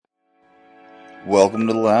Welcome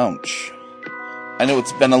to the lounge. I know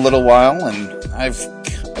it's been a little while, and I've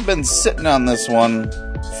been sitting on this one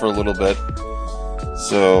for a little bit,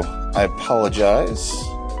 so I apologize.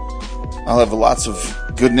 I'll have lots of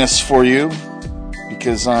goodness for you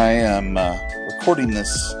because I am recording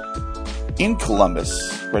this in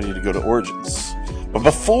Columbus, ready to go to Origins. But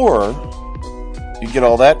before you get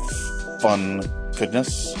all that fun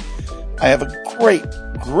goodness, I have a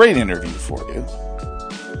great interview for you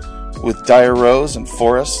with Dire Rose and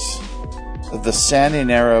Forrest of the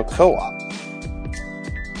Jenaro Co-op.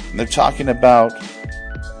 And they're talking about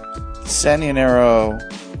Jenaro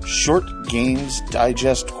Short Games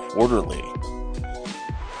Digest Quarterly.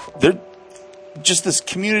 They're just this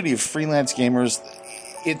community of freelance gamers.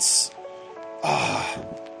 It's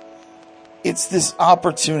this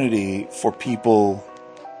opportunity for people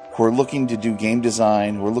who are looking to do game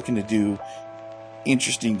design, who are looking to do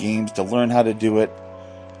interesting games, to learn how to do it.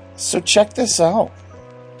 So check this out.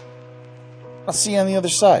 I'll see you on the other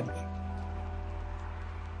side.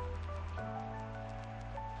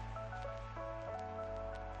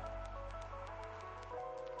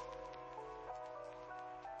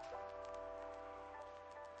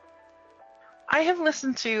 I have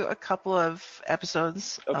listened to a couple of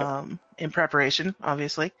episodes in preparation,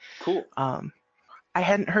 obviously. Cool. I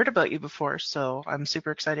hadn't heard about you before, so I'm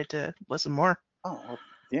super excited to listen more. Oh, well,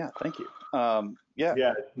 yeah, thank you.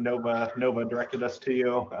 Yeah, Nova directed us to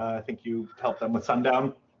you. I think you helped them with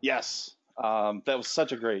Sundown. Yes. That was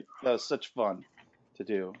such fun to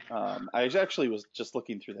do. I actually was just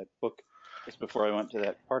looking through that book just before I went to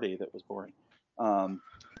that party that was boring.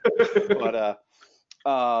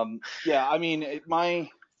 Yeah, I mean,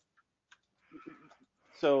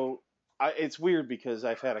 it's weird because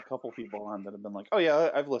I've had a couple people on that have been like, oh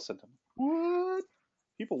yeah, I've listened to them. What?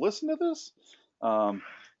 People listen to this?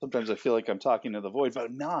 Sometimes I feel like I'm talking to the void, but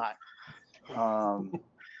I'm not.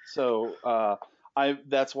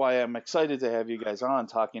 That's why I'm excited to have you guys on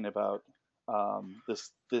talking about this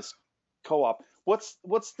co-op. What's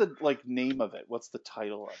the name of it? What's the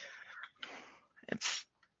title of it? It's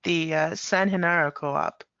the Jenaro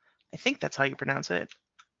Co-op. I think that's how you pronounce it.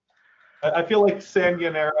 I feel like San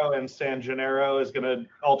Jenaro and San Gennaro is going to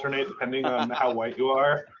alternate depending on how white you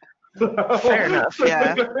are. Fair enough,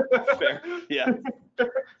 yeah. Fair, yeah.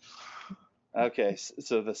 Okay,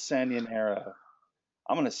 so the San Jenaro.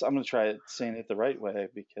 I'm gonna try saying it the right way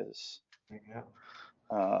because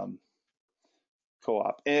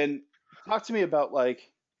co-op. And talk to me about like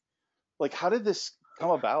how did this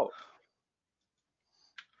come about?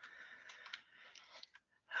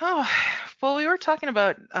 Oh, well, we were talking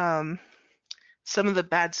about some of the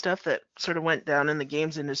bad stuff that sort of went down in the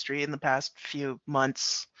games industry in the past few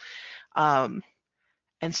months, and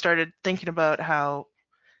started thinking about how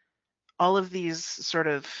all of these sort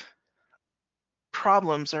of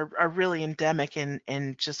problems are really endemic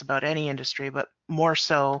in just about any industry, but more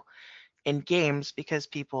so in games because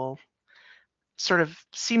people sort of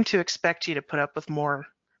seem to expect you to put up with more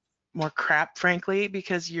crap, frankly,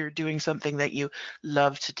 because you're doing something that you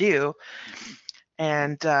love to do.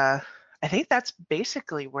 And I think that's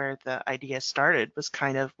basically where the idea started, was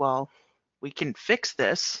kind of, well, we can fix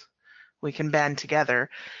this. We can band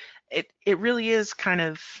together. It really is kind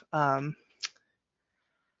of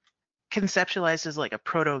conceptualized as like a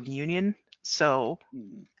proto-union. So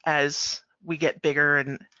as we get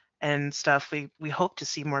bigger and stuff, we hope to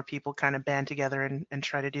see more people kind of band together and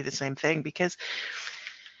try to do the same thing, because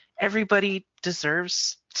everybody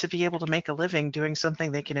deserves to be able to make a living doing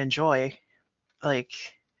something they can enjoy. Like,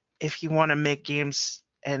 if you want to make games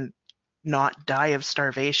and not die of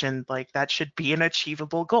starvation, like, that should be an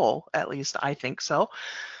achievable goal. At least I think so.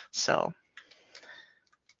 So,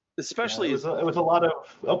 especially it was a lot of.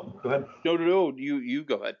 Oh, go ahead. No. You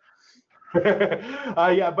go ahead.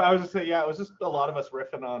 Yeah, but I was just saying, yeah, it was just a lot of us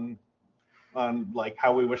riffing on like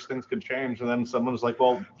how we wish things could change, and then someone was like,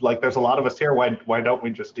 well, like there's a lot of us here. Why don't we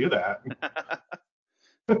just do that?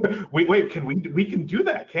 we can do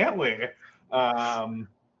that, can't we?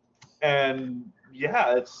 And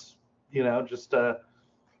yeah, it's just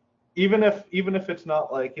even if it's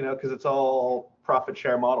not like because it's all profit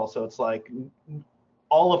share model, so it's like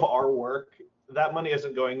all of our work, that money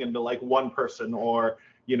isn't going into like one person or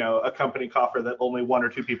a company coffer that only one or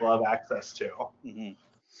two people have access to. Mm-hmm.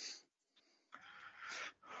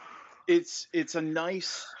 It's a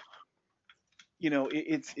nice,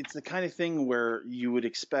 it's the kind of thing where you would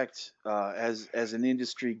expect as an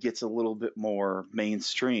industry gets a little bit more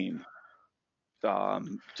mainstream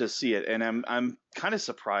to see it, and I'm kind of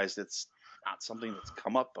surprised it's not something that's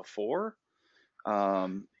come up before.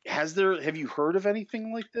 Have you heard of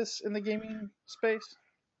anything like this in the gaming space?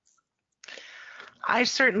 I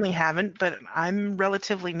certainly haven't, but I'm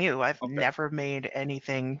relatively new. I've Okay. never made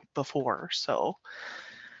anything before, so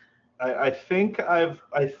I think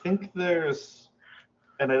there's,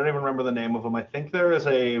 and I don't even remember the name of them. I think there is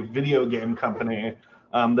a video game company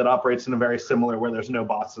that operates in a very similar, where there's no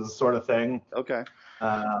bosses sort of thing. Okay.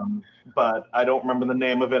 But I don't remember the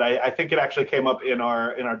name of it. I think it actually came up in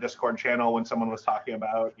our Discord channel when someone was talking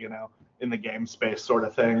about, in the game space sort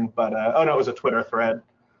of thing. But oh no, it was a Twitter thread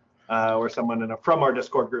where someone from our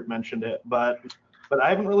Discord group mentioned it. But I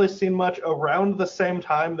haven't really seen much. Around the same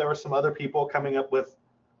time, there were some other people coming up with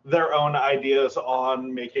their own ideas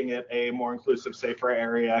on making it a more inclusive, safer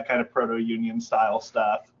area, kind of proto-union style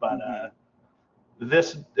stuff. But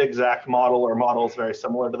this exact model or models very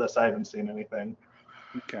similar to this, I haven't seen anything.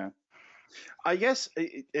 Okay. I guess,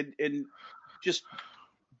 and just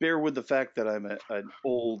bear with the fact that I'm an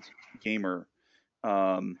old gamer.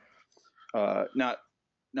 Not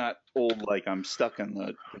old like I'm stuck in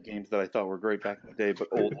the games that I thought were great back in the day, but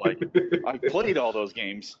old like I played all those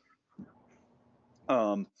games.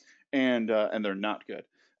 And they're not good.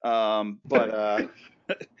 But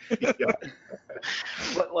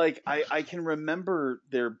but like I can remember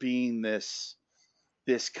there being this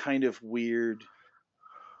kind of weird,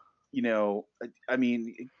 I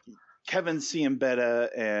mean, Kevin Ciambetta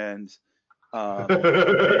and oh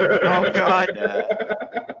God,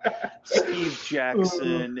 Steve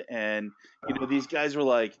Jackson, and these guys were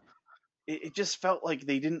like, it just felt like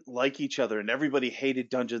they didn't like each other, and everybody hated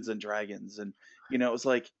Dungeons and Dragons, and it was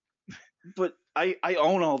like, but I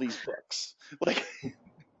own all these books. Like,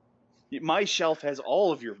 my shelf has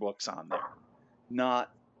all of your books on there.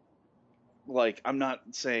 Not like, I'm not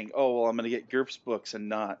saying, oh well, I'm going to get GURPS books and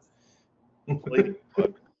not play the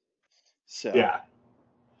book. So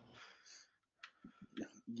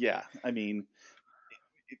yeah, I mean,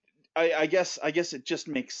 I guess it just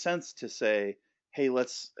makes sense to say, hey,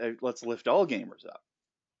 let's lift all gamers up,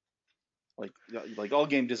 like all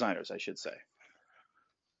game designers, I should say.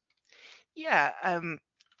 yeah.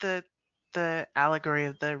 The allegory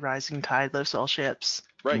of the rising tide lifts all ships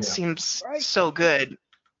Right. seems Right. so good,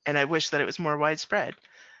 and I wish that it was more widespread.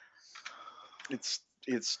 It's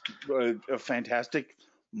a fantastic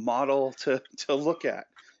model to look at.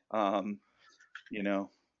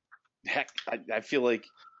 Heck, I feel like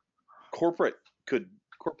corporate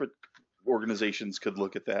organizations could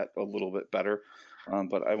look at that a little bit better,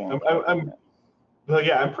 but I won't. I'm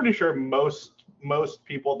pretty sure most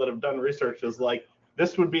people that have done research is like,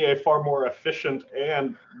 this would be a far more efficient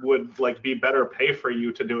and would like be better pay for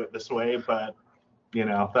you to do it this way, but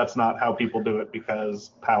that's not how people do it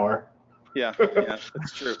because power. Yeah,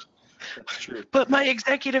 that's true. That's true. But my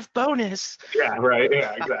executive bonus. Yeah, right.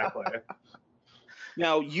 Yeah, exactly.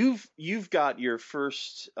 Now you've got your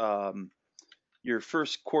first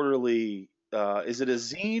quarterly. Is it a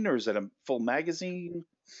zine or is it a full magazine?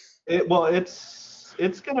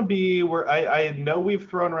 It's going to be where I know we've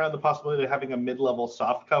thrown around the possibility of having a mid-level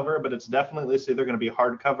soft cover, but it's definitely either going to be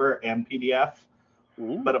hardcover and PDF.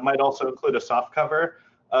 Ooh. But it might also include a soft cover.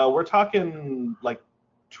 We're talking like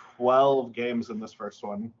 12 games in this first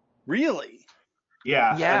one. Really?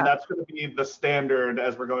 Yeah, and that's going to be the standard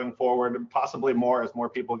as we're going forward, and possibly more as more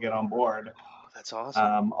people get on board. Oh, that's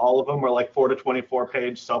awesome. All of them are like 4 to 24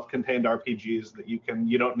 page self-contained RPGs that you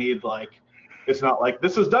don't need like, it's not like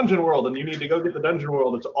this is Dungeon World and you need to go get the Dungeon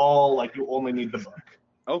World. It's all like you only need the book.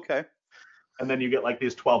 Okay. And then you get like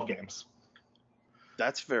these 12 games.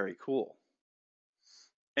 That's very cool.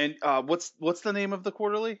 And what's the name of the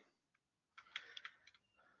quarterly?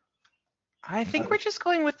 I think we're just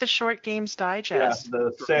going with the Short Games Digest. Yeah,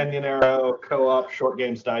 the San Jenaro Co-op Short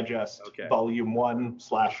Games Digest, Okay. Volume 1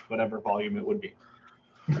 / whatever volume it would be.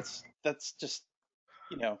 That's just,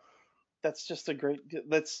 that's just a great.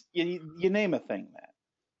 That's you name a thing that.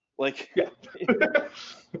 Like. Yeah.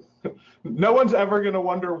 No one's ever gonna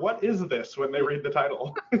wonder what is this when they read the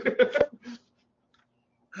title.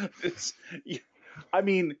 I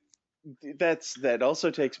mean, that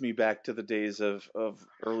also takes me back to the days of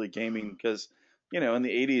early gaming, because in the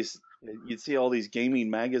 80s you'd see all these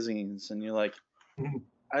gaming magazines and you're like,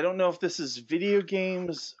 I don't know if this is video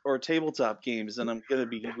games or tabletop games, and I'm gonna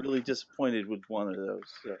be really disappointed with one of those.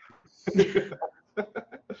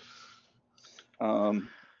 So.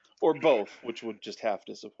 Or both, which would just half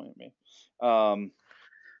disappoint me.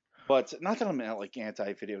 But not that I'm like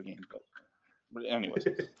anti-video game, but anyways.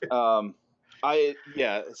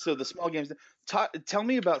 So the small games. Tell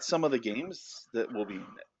me about some of the games that will be in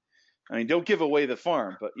it. I mean, don't give away the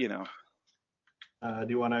farm, but Do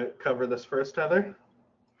you want to cover this first, Heather?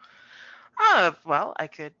 Well, I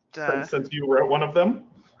could. Since you wrote one of them.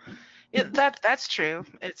 That's true.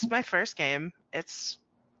 It's my first game. It's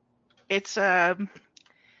I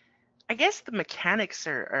guess the mechanics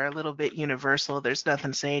are a little bit universal. There's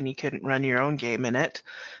nothing saying you couldn't run your own game in it.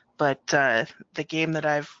 But the game that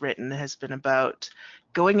I've written has been about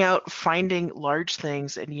going out, finding large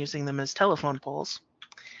things, and using them as telephone poles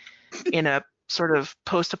in a sort of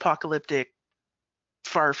post-apocalyptic,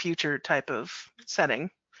 far future type of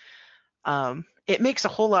setting. It makes a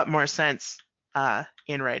whole lot more sense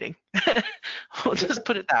in writing. We'll just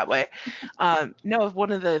put it that way. No,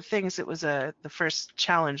 one of the things that was the first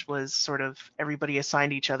challenge was sort of everybody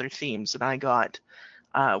assigned each other themes, and I got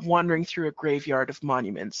wandering through a graveyard of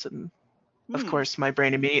monuments, and of course my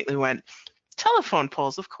brain immediately went telephone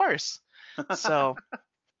poles, of course. So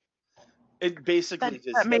It basically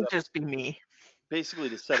that may just be me. Basically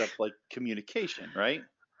to set up like communication, right?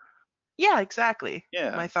 Yeah, exactly.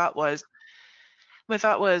 Yeah. My thought was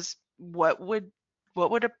what would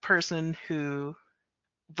a person who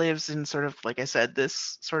lives in sort of, like I said,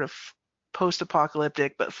 this sort of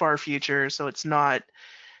post-apocalyptic but far future, so it's not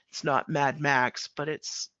Mad Max, but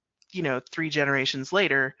it's 3 generations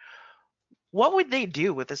later, what would they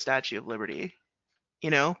do with the Statue of Liberty?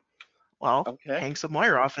 Well, Okay. hang some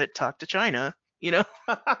wire off it, talk to China,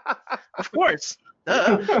 Of course.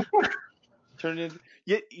 Duh. Turn it.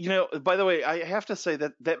 Yeah, by the way, I have to say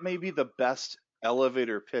that may be the best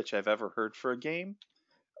elevator pitch I've ever heard for a game.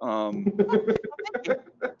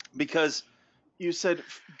 Because you said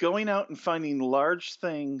going out and finding large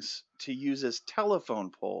things to use as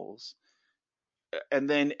telephone poles, and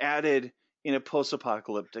then added in a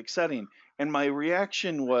post-apocalyptic setting. And my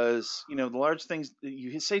reaction was, the large things,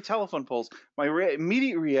 you say telephone poles, my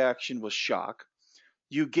immediate reaction was shock.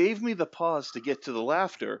 You gave me the pause to get to the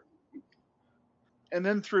laughter, and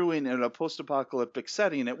then threw in a post-apocalyptic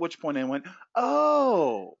setting, at which point I went,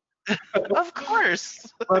 oh. Of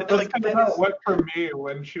course. But that's kind of how it went for me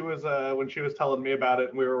when she was telling me about it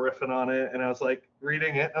and we were riffing on it, and I was like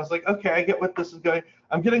reading it. And I was like, okay, I get what this is going.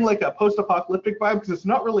 I'm getting like a post-apocalyptic vibe because it's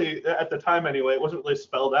not really, at the time anyway, it wasn't really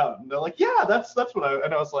spelled out. And they're like, yeah, that's what I.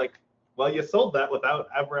 And I was like, well, you sold that without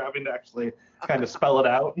ever having to actually kind of spell it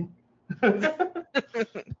out.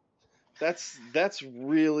 That's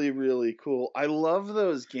really, really cool. I love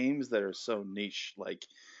those games that are so niche, like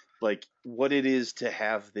what it is to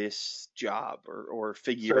have this job or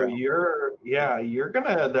figure out. You're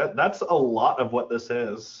gonna that's a lot of what this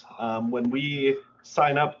is. When we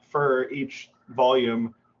sign up for each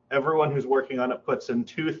volume, everyone who's working on it puts in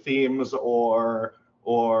 2 themes or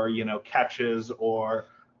catches or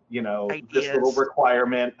Ideas. this little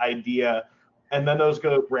requirement idea, and then those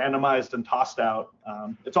go randomized and tossed out.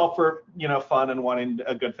 It's all for fun and wanting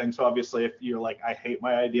a good thing. So obviously, if you're like, I hate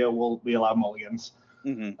my idea, we allow mulligans.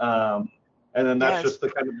 Mm-hmm. And then that's just the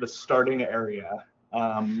kind of the starting area.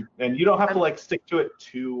 And you don't have to like stick to it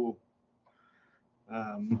too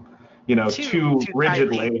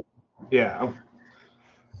rigidly. Yeah.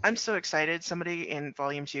 I'm so excited. Somebody in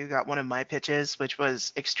Volume 2 got one of my pitches, which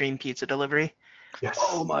was extreme pizza delivery. Yes.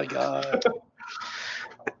 Oh my god.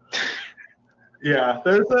 Yeah,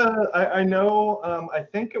 there's I know, I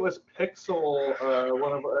think it was Pixel,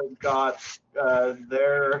 one of got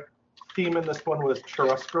their theme in this one was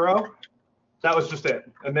churrasco. That was just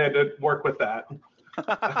it, and they had to work with that.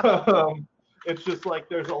 It's just like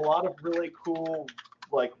there's a lot of really cool,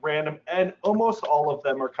 like random, and almost all of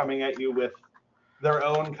them are coming at you with their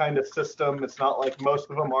own kind of system. It's not like most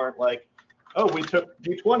of them aren't like, oh, we took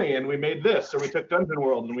D20 and we made this, or we took Dungeon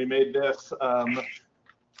World and we made this.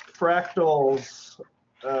 Fractals,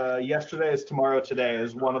 Yesterday is Tomorrow Today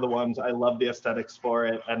is one of the ones. I love the aesthetics for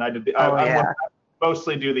it, and I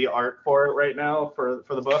mostly do the art for it right now for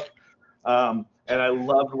the book. And I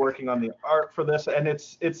loved working on the art for this, and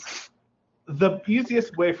it's the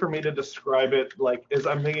easiest way for me to describe it is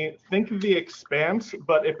think of The Expanse,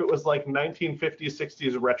 but if it was like 1950s,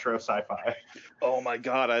 60s retro sci-fi. Oh my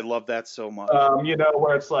god, I love that so much.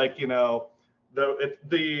 Where it's like,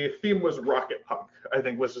 the theme was rocket punk, I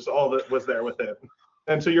think, was just all that was there with it.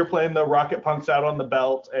 And so you're playing the rocket punks out on the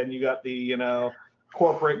belt, and you got the,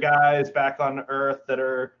 corporate guys back on Earth that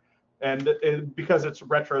are, and because it's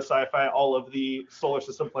retro sci-fi, all of the solar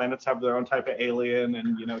system planets have their own type of alien,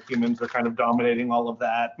 and, humans are kind of dominating all of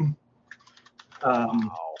that. Wow.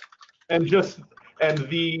 And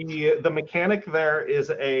the mechanic there is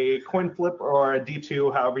a coin flip or a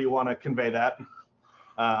D2, however you want to convey that.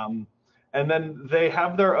 And then they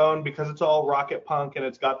have their own, because it's all rocket punk and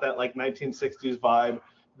it's got that like 1960s vibe.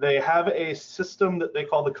 They have a system that they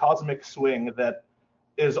call the Cosmic Swing that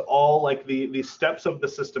is all like the steps of the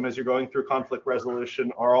system as you're going through conflict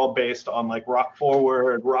resolution are all based on like rock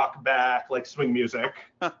forward, rock back, like swing music.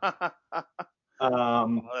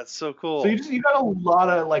 Oh, that's so cool. So you got a lot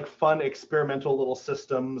of like fun experimental little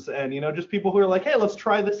systems, and just people who are like, hey, let's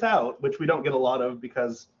try this out, which we don't get a lot of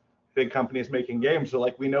because big companies making games are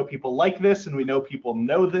like, we know people like this and we know people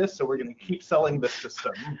know this, so we're going to keep selling this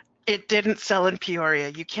system. It didn't sell in Peoria.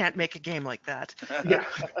 You can't make a game like that. Yeah.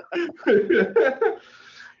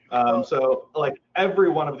 So like every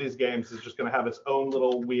one of these games is just going to have its own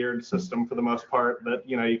little weird system for the most part that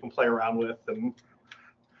you can play around with. And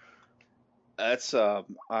That's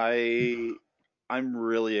I'm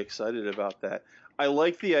really excited about that. I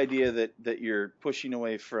like the idea that you're pushing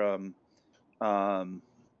away from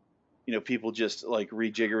people just like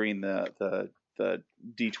rejiggering the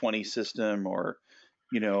D20 system or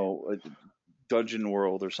a Dungeon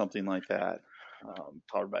World or something like that,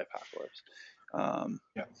 powered by Apocalypse.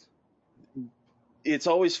 yeah. It's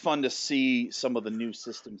always fun to see some of the new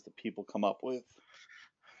systems that people come up with.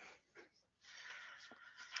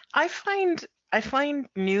 I find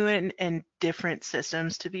new and different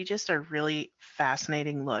systems to be just a really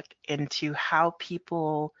fascinating look into how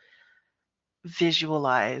people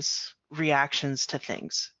visualize reactions to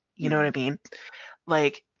things. You know what I mean?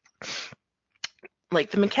 Like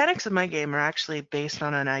the mechanics of my game are actually based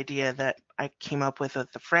on an idea that I came up with a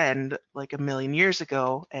friend like a million years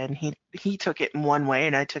ago, and he took it in one way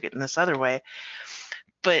and I took it in this other way.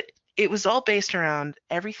 But it was all based around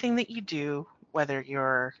everything that you do, whether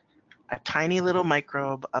you're a tiny little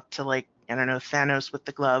microbe up to like, I don't know, Thanos with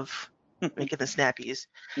the glove making the snappies.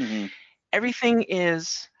 Mm-hmm. Everything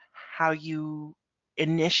is how you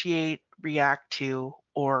initiate, react to,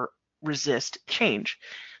 or resist change.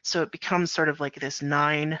 So it becomes sort of like this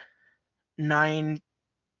nine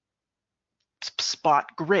spot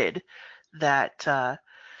grid that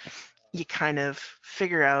you kind of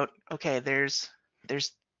figure out, okay, there's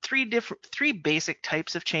three basic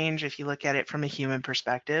types of change if you look at it from a human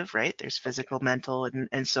perspective, right? There's physical, mental,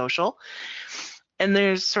 and social. And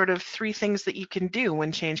there's sort of three things that you can do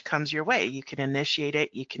when change comes your way. You can initiate it,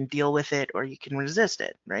 you can deal with it, or you can resist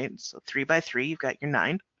it, right? So 3 by 3, you've got your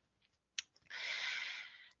 9.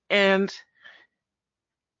 And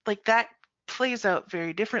like that plays out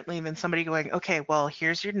very differently than somebody going, okay, well,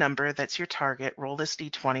 here's your number, that's your target, roll this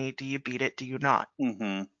d20, do you beat it, do you not?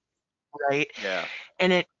 Mm-hmm. Right? Yeah.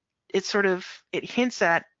 And it sort of hints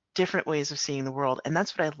at different ways of seeing the world, and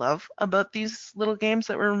that's what I love about these little games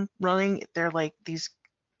that we're running. They're like these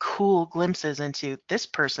cool glimpses into this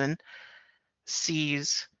person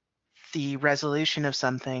sees the resolution of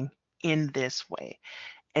something in this way,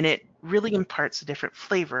 and it really imparts a different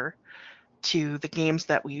flavor to the games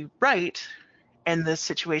that we write and the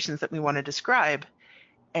situations that we want to describe.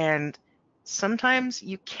 And sometimes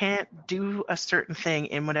you can't do a certain thing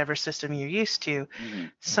in whatever system you're used to. Mm-hmm.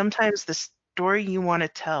 Sometimes the story you want to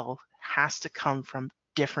tell has to come from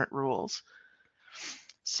different rules.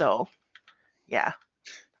 So, yeah,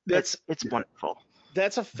 it's wonderful.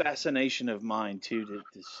 That's a fascination of mine too, to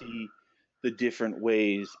see the different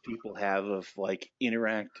ways people have of like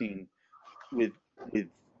interacting with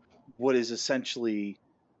what is essentially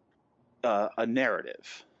a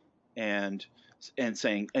narrative, and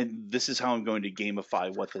saying, and this is how I'm going to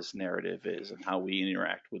gamify what this narrative is and how we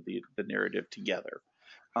interact with the narrative together.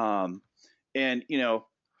 And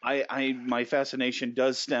I my fascination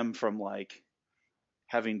does stem from like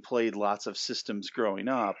having played lots of systems growing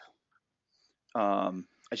up. I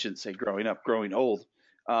shouldn't say growing up, growing old.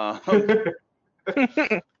 I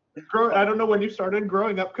don't know when you started.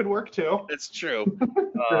 Growing up could work too. It's true.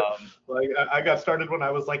 Like I got started when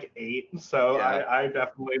I was like 8, so Yeah. I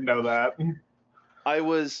definitely know that.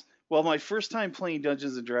 My first time playing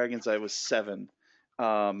Dungeons and Dragons, I was 7.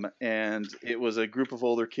 And it was a group of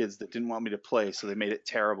older kids that didn't want me to play, so they made it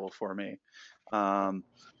terrible for me. And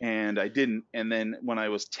I didn't. And then when I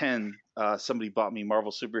was 10, somebody bought me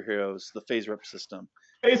Marvel Superheroes, the phase rep system.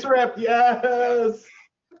 Phase rep, yes!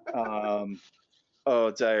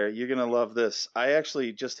 Oh, Dyer, you're gonna love this. I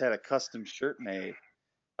actually just had a custom shirt made.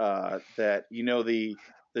 That the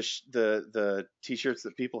t-shirts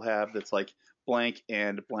that people have that's like blank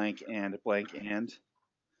and blank and blank and.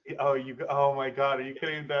 Oh my God, are you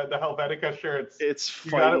kidding? The Helvetica shirts. It's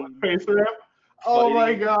you got it with face rep. Oh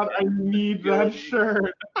my God, I need that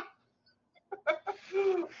shirt.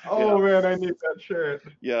 Oh man, I need that shirt.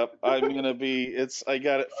 Yep, I'm gonna be. I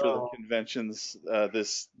got it for the conventions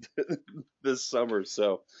this this summer.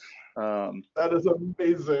 So that is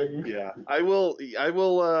amazing. Yeah, I will. I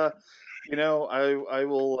will. I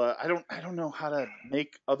will. I don't know how to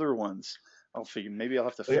make other ones. Maybe I'll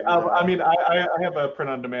have to figure Yeah, that I out. mean, I have a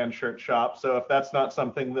print-on-demand shirt shop, so if that's not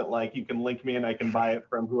something that like you can link me and I can buy it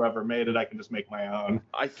from whoever made it, I can just make my own.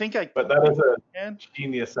 I think I But that is a can.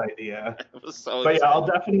 genius idea. It was so But yeah,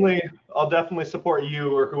 exciting. I'll definitely support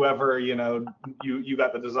you or whoever you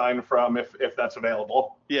got the design from if that's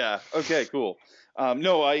available. Yeah. Okay. Cool.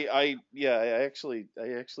 No, I actually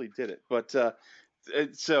did it. But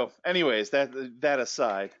so, anyways, that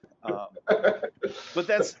aside, but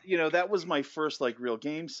that was my first like real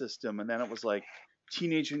game system, and then it was like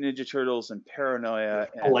Teenage Mutant Ninja Turtles and Paranoia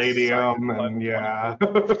and Palladium and Cyberpunk yeah.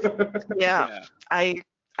 2042. Yeah, Yeah. I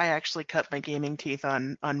I actually cut my gaming teeth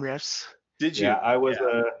on Rifts. Did Yeah, you?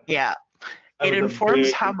 Yeah, I it was a informs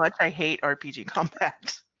big how much I hate RPG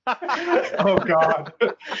combat. oh God.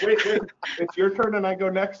 Wait. It's your turn and I go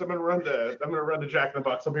next. I'm gonna run to Jack in the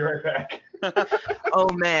Box. I'll be right back. Oh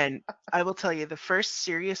man, I will tell you, the first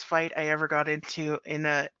serious fight I ever got into in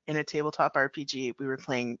a tabletop RPG, we were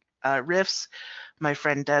playing Rifts. My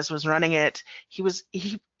friend Des was running it. He was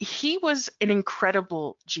an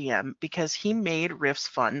incredible GM because he made Rifts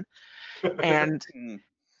fun. And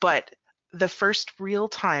but the first real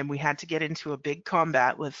time we had to get into a big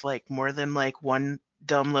combat with like more than like one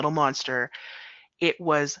dumb little monster, it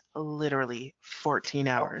was literally 14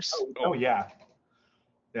 hours. Oh yeah.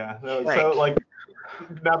 Yeah. No, Like, so like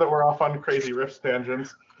now that we're off on crazy Rifts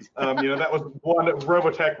tangents, that was one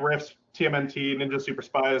Robotech Rifts, TMNT, Ninja Super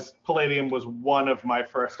Spies. Palladium was one of my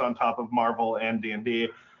first on top of Marvel and D&D.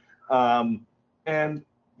 And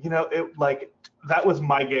it like that was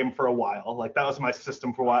my game for a while. Like that was my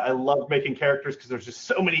system for a while. I loved making characters because there's just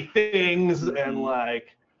so many things and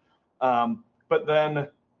like but then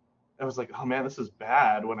I was like, oh man, this is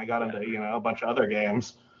bad when I got into a bunch of other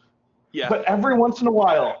games. Yeah. But every once in a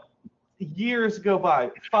while, years go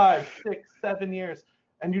by, 5, 6, 7 years,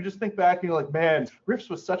 and you just think back and you're like, man, Rifts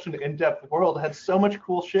was such an in-depth world, it had so much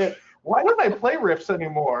cool shit. Why don't I play Rifts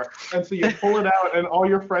anymore? And so you pull it out, and all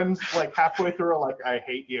your friends, like halfway through, are like, I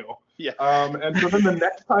hate you. Yeah. And so then the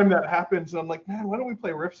next time that happens, I'm like, man, why don't we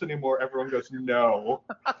play Rifts anymore? Everyone goes, no.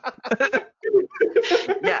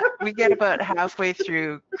 yeah, we get about halfway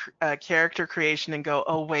through character creation and go,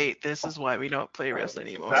 oh wait, this is why we don't play Rifts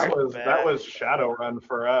anymore. That was Shadowrun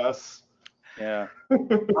for us. Yeah.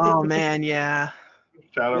 Oh man, yeah.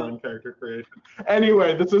 Shadowrun character creation.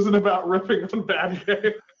 Anyway, this isn't about ripping on bad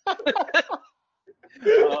games.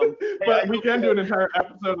 But we can do an entire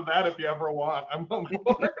episode of that if you ever want. I'm on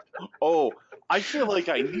board. Oh, I feel like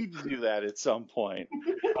I need to do that at some point.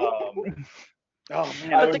 Oh man.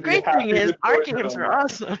 But the great thing is, our games are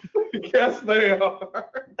awesome. Yes, they are.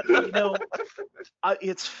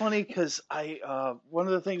 It's funny because one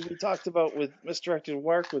of the things we talked about with Misdirected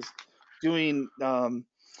Work was doing not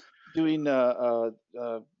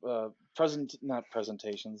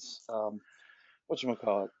presentations.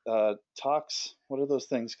 Whatchamacallit? Talks. What are those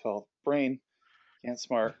things called? Brain. Can't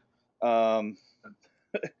smart.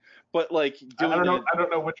 But like doing I don't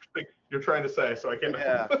know which thing you're trying to say, so I can't.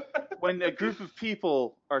 Yeah. When a group of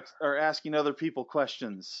people are asking other people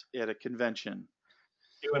questions at a convention.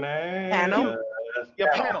 Q&A. Panel.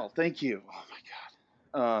 Panel. Thank you. Oh my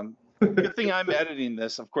god. Good thing I'm editing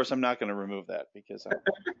this. Of course, I'm not going to remove that because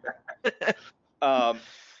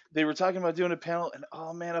they were talking about doing a panel, and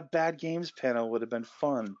oh man, a bad games panel would have been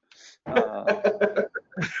fun.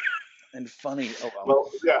 And funny. Oh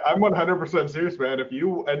well. Yeah, I'm 100% serious, man. If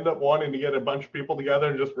you end up wanting to get a bunch of people together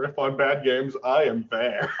and just riff on bad games, I am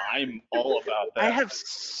there. I'm all about that. I have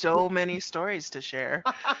so many stories to share.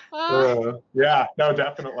 Yeah, no,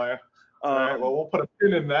 definitely. All right, well, we'll put a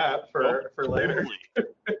pin in that for later.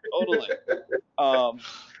 Totally.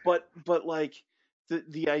 But like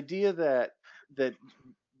the idea that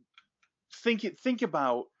think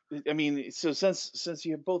about. I mean, so since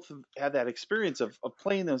you both had that experience of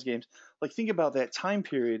playing those games, like think about that time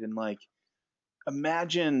period and like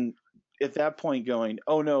imagine at that point going,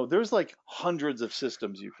 oh no, there's like hundreds of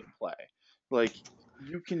systems you can play. Like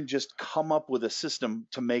you can just come up with a system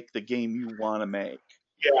to make the game you want to make.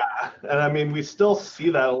 Yeah, and I mean, we still see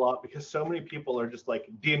that a lot because so many people are just like,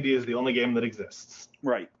 D&D is the only game that exists.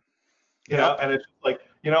 Right. You know, and it's like,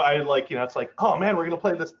 it's like, oh man, we're gonna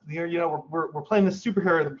play this. We're playing this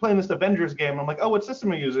superhero. We're playing this Avengers game. I'm like, oh, what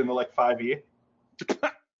system are you using? They're like 5e.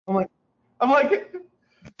 I'm like,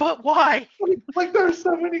 but why? Like there's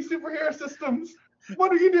so many superhero systems.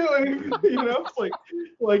 What are you doing? It's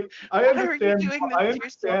like I understand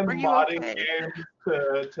modding games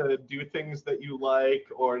to do things that you like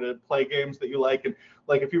or to play games that you like, and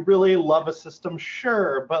like if you really love a system,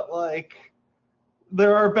 sure, but like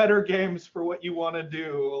there are better games for what you want to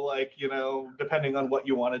do, like, depending on what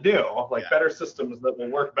you want to do, like better systems that will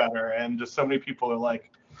work better. And just so many people are like,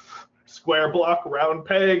 square block, round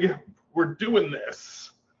peg, we're doing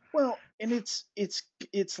this. Well, and it's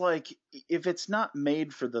like, if it's not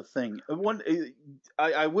made for the thing,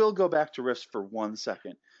 I will go back to Rifts for 1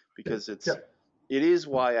 second, because it is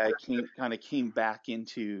why I came back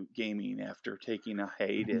into gaming after taking a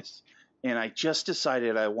hiatus, and I just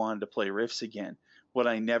decided I wanted to play Rifts again, but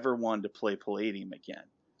I never wanted to play Palladium again.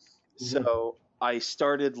 So I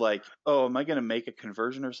started like, oh, am I going to make a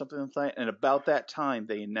conversion or something like that? And about that time,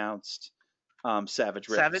 they announced Savage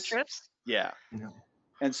Rifts. Savage Rifts? Yeah.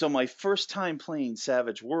 And so my first time playing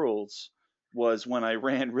Savage Worlds was when I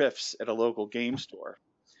ran Rifts at a local game store.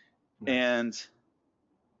 And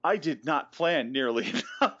I did not plan nearly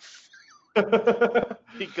enough.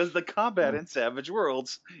 Because the combat in Savage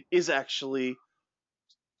Worlds is actually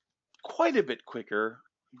quite a bit quicker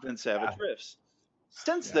than Savage Rifts.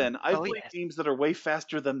 Since then, I've played games that are way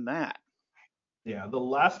faster than that. Yeah, the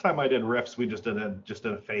last time I did Rifts, we just did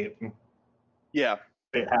a Fate. Yeah.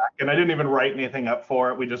 Fate hack, and I didn't even write anything up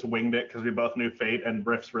for it. We just winged it because we both knew Fate and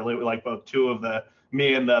Rifts really, like both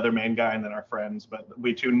me and the other main guy and then our friends, but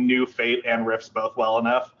we two knew Fate and Rifts both well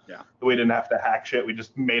enough. Yeah. We didn't have to hack shit. We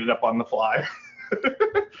just made it up on the fly.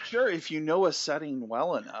 Sure, if you know a setting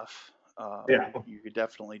well enough, you could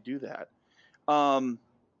definitely do that.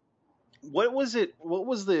 What was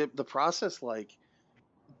the process like,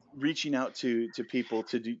 reaching out to people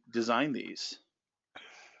to design these?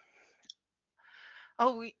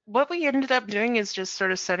 Oh, what we ended up doing is just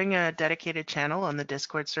sort of setting a dedicated channel on the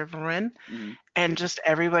Discord server we're in, and just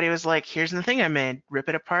everybody was like, here's the thing I made, rip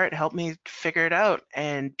it apart, help me figure it out.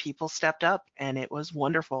 And people stepped up, and it was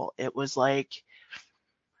wonderful. It was like,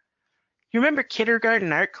 you remember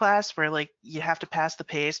kindergarten art class where like you have to pass the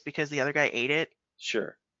paste because the other guy ate it?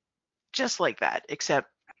 Sure. Just like that, except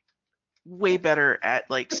way better at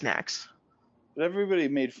like snacks. But everybody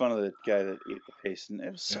made fun of the guy that ate the paste, and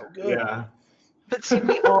it was so good. Yeah. But see,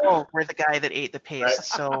 we all were the guy that ate the paste,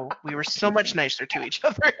 so we were so much nicer to each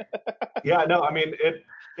other. Yeah, no, I mean,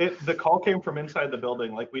 the call came from inside the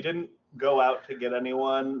building. Like, we didn't go out to get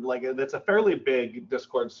anyone. Like, it's a fairly big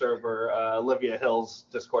Discord server, Olivia Hill's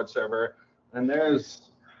Discord server. And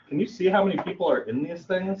can you see how many people are in these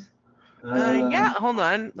things? Yeah, hold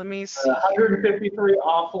on. Let me see. 153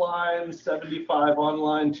 offline, 75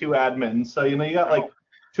 online, 2 admins. So, you got like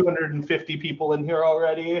 250 people in here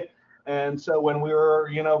already. And so when we were,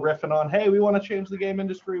 riffing on, hey, we want to change the game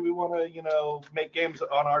industry, we want to, make games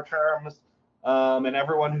on our terms, and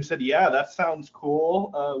everyone who said, yeah, that sounds cool,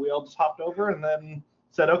 we all just hopped over and then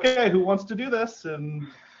said, okay, who wants to do this? And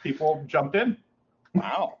people jumped in.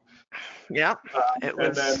 Wow. Yeah. It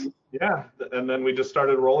was. And then we just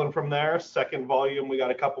started rolling from there. Second volume, we got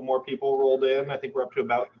a couple more people rolled in. I think we're up to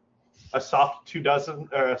about a soft 2 dozen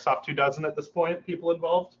at this point, people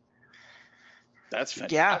involved. That's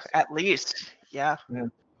fantastic. Yeah, at least. Yeah.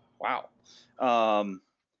 Wow. I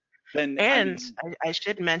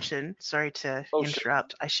should mention, sorry to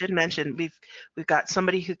interrupt. Sure. I should mention we've got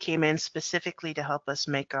somebody who came in specifically to help us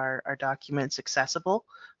make our documents accessible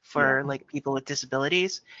for like people with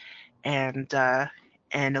disabilities, and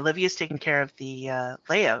Olivia's taking care of the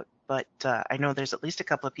layout. But I know there's at least a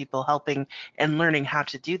couple of people helping and learning how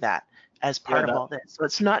to do that as part of all this. So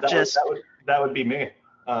it's not just that would be me.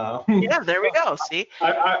 Yeah, there we go. See,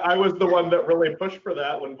 I was the one that really pushed for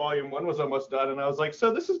that when Volume 1 was almost done, and I was like,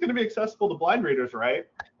 so this is going to be accessible to blind readers, right?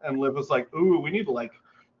 And Liv was like, ooh, we need to like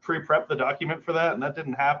pre-prep the document for that, and that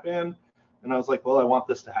didn't happen. And I was like, well, I want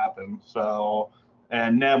this to happen. So,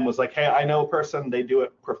 and Nem was like, hey, I know a person, they do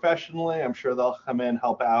it professionally. I'm sure they'll come in,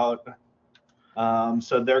 help out.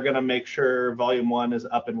 So they're going to make sure Volume 1 is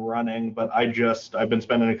up and running, but I've been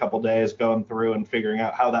spending a couple days going through and figuring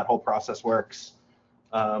out how that whole process works.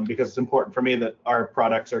 Because it's important for me that our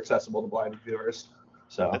products are accessible to blind viewers.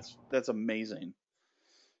 So that's amazing.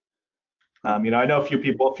 I know a few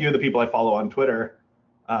of the people I follow on Twitter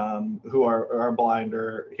who are blind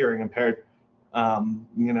or hearing impaired.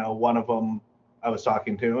 One of them I was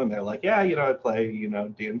talking to, and they're like, yeah, I play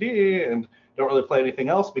D&D and don't really play anything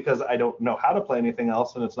else because I don't know how to play anything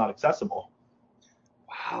else and it's not accessible.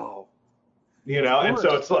 Wow. And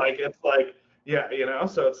so it's like. Yeah,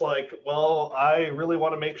 so it's like, well, I really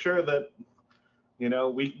want to make sure that,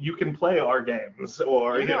 you can play our games,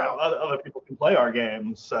 or other people can play our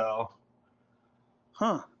games. So,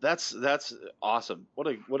 that's awesome. What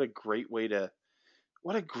a great way to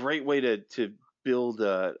build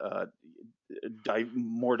a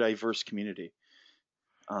more diverse community.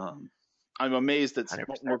 I'm amazed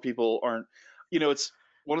that more people aren't. It's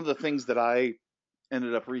one of the things that I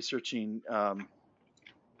ended up researching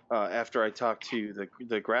after I talked to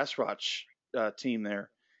the Grasswatch team there.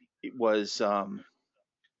 It was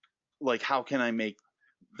like, how can I make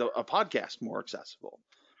a podcast more accessible?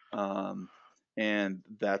 And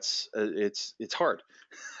that's it's hard,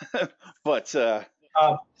 but so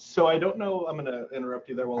I don't know. I'm going to interrupt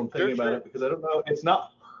you there while I'm thinking about it, because I don't know. It's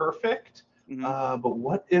not perfect, but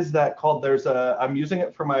what is that called? I'm using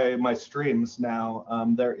it for my streams now.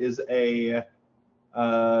 There is a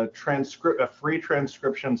free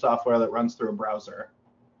transcription software that runs through a browser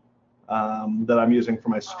that I'm using for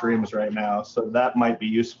my streams right now. So that might be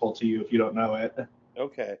useful to you if you don't know it.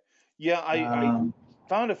 Okay. Yeah, I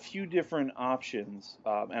found a few different options,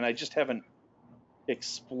 and I just haven't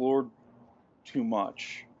explored too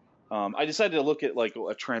much. I decided to look at like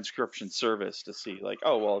a transcription service to see, like,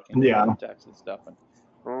 oh well, can you text and stuff, and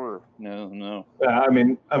no. I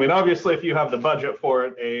mean, obviously, if you have the budget for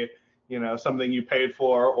it, something you paid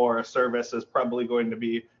for or a service is probably going to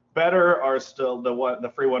be better. Or still,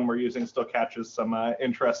 the free one we're using still catches some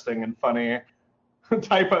interesting and funny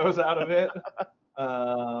typos out of it.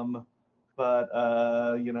 But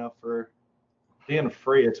for being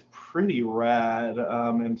free, it's pretty rad.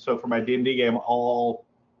 And so for my D&D game, all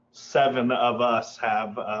 7 of us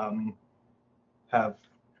have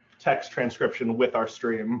text transcription with our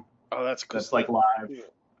stream. Oh, that's cool. That's like live.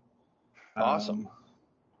 Awesome.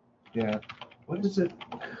 Yeah. What is it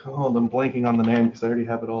called? I'm blanking on the name because I already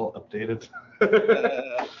have it all updated.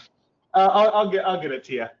 I'll get it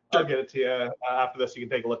to you. I'll get it to you after this. You can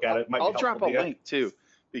take a look at it. I'll drop a link too,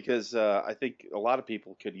 because I think a lot of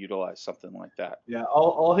people could utilize something like that. Yeah,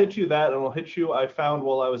 I'll hit you that, and I'll hit you. I found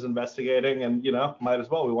while I was investigating, and might as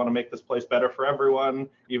well. We want to make this place better for everyone,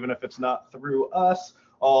 even if it's not through us.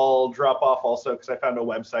 I'll drop off also because I found a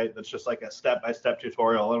website that's just like a step-by-step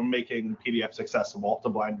tutorial on making PDFs accessible to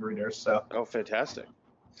blind readers. So. Oh, fantastic.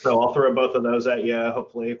 So I'll throw both of those at you.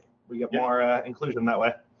 Hopefully, we get more inclusion that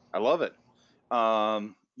way. I love it.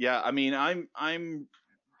 Yeah, I mean, I'm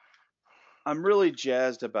really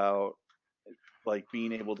jazzed about like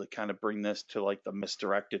being able to kind of bring this to like the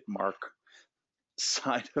misdirected mark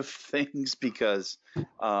side of things, because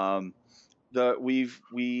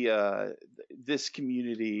this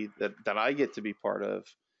community that I get to be part of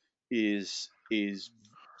is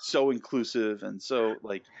so inclusive, and so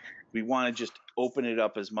like we want to just open it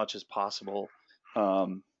up as much as possible,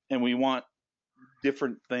 and we want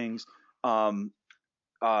different things.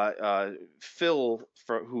 Phil,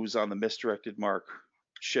 who's on the Misdirected Mark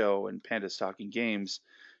show and Pandas Talking Games,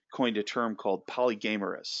 coined a term called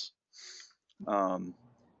polygamorous.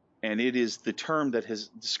 And it is the term that has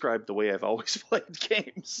described the way I've always played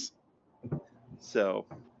games. So,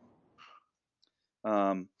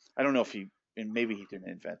 I don't know if maybe he didn't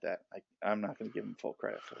invent that. I'm not going to give him full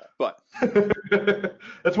credit for that. But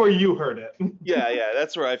that's where you heard it. Yeah,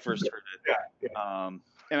 that's where I first heard it. Yeah.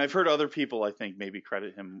 And I've heard other people, I think, maybe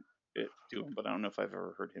credit him to him, but I don't know if I've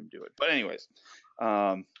ever heard him do it. But anyways,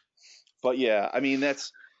 but yeah, I mean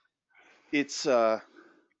it's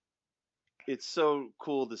so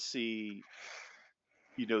cool to see,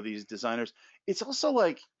 these designers. It's also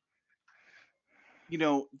like,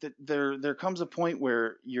 there comes a point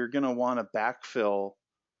where you're gonna want to backfill.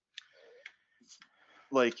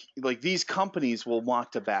 Like these companies will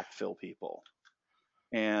want to backfill people,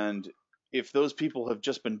 and if those people have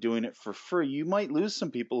just been doing it for free, you might lose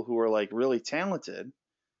some people who are like really talented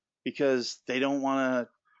because they don't want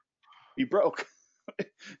to be broke.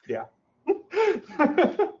 Yeah.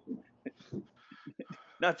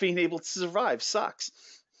 Not being able to survive sucks.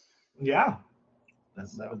 Yeah,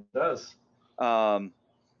 that does. Was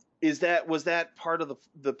that part of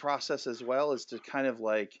the process as well, is to kind of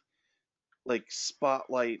like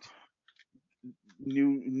spotlight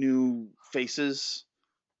new faces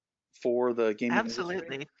for the gaming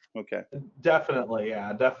Absolutely. industry? Okay. Definitely,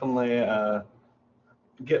 yeah. Definitely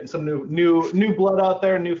getting some new blood out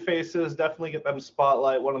there, new faces. Definitely get them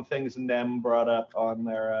spotlight. One of the things Nem brought up on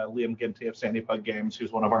their Liam Ginty of Sandy Pug Games,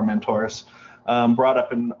 who's one of our mentors, brought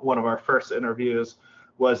up in one of our first interviews,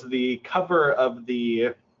 was the cover of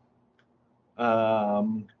the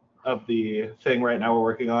thing right now we're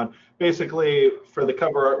working on. Basically, for the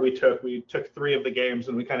cover art we took 3 of the games,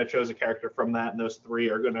 and we kind of chose a character from that, and those 3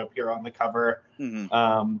 are going to appear on the cover.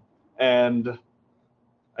 Mm-hmm. And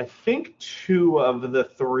I think 2 of the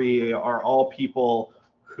 3 are all people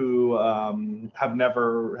who have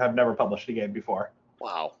never published a game before.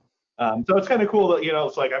 Wow. So it's kind of cool that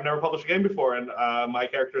it's like I've never published a game before, and my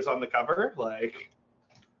character's on the cover. Like,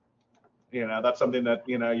 that's something that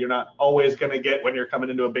you're not always going to get when you're coming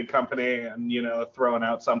into a big company and throwing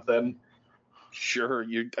out something. Sure.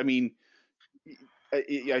 I mean,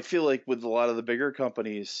 I feel like with a lot of the bigger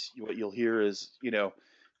companies, what you'll hear is,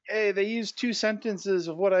 hey, they used 2 sentences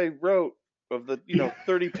of what I wrote, of the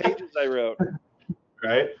 30 pages I wrote.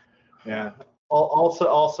 Right. Yeah.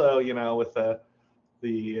 Also, with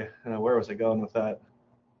the where was I going with that?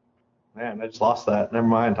 Man, I just lost that. Never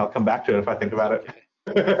mind. I'll come back to it if I think about it.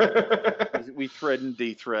 We thread and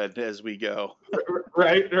de-thread as we go.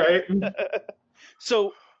 Right.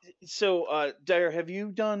 So, Dyer, have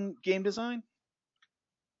you done game design?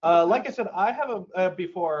 Like I said, I have I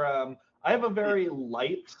have a very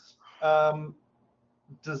light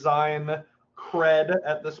design cred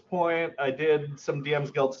at this point. I did some DM's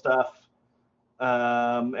Guild stuff,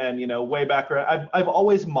 and way back. I've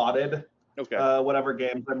always modded whatever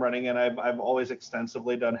games I'm running, and I've always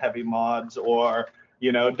extensively done heavy mods or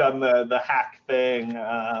done the hack thing.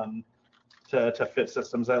 To fit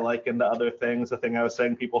systems I like into other things. The thing I was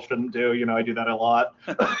saying people shouldn't do, I do that a lot.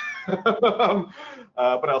 But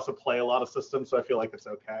I also play a lot of systems, so I feel like it's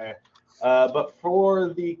okay. But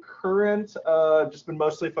for the current, just been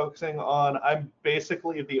mostly focusing on, I'm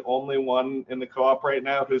basically the only one in the co-op right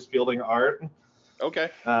now who's fielding art. Okay.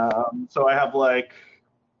 So I have I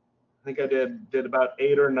think I did about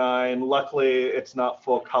 8 or 9. Luckily, it's not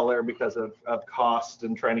full color because of cost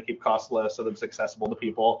and trying to keep costs low so that it's accessible to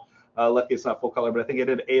people. Luckily, it's not full color, but I think I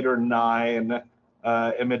did 8 or 9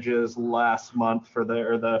 images last month for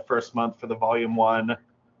the first month for the volume 1.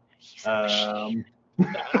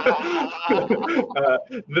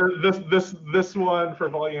 This one for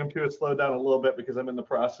volume 2 has slowed down a little bit because I'm in the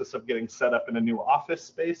process of getting set up in a new office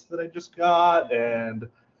space that I just got and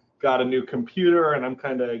got a new computer, and I'm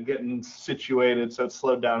kind of getting situated, so it's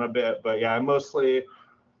slowed down a bit. But yeah, I'm mostly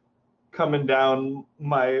coming down.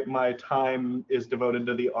 My time is devoted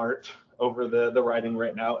to the art over the writing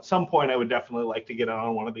right now. At some point, I would definitely like to get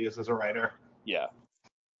on one of these as a writer. Yeah.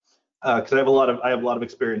 Because I have a lot of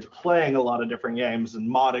experience playing a lot of different games and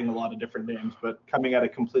modding a lot of different games, but coming at a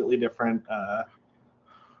completely different,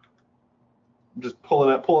 just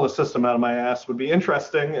pulling a system out of my ass would be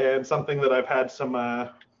interesting and something that I've had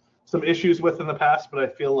some issues with in the past. But I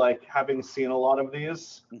feel like having seen a lot of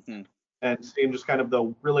these. Mm-hmm. And seeing just kind of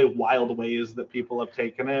the really wild ways that people have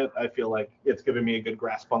taken it, I feel like it's given me a good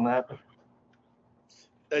grasp on that.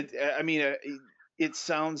 I mean, it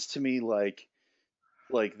sounds to me like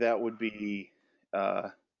that would be,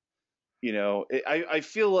 I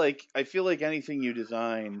feel like anything you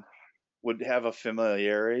design would have a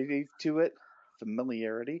familiarity to it.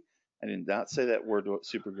 Familiarity. I did not say that word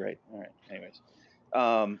super great. All right. Anyways,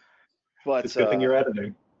 but it's a good thing you're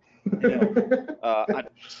editing. I'm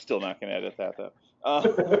still not going to edit that though.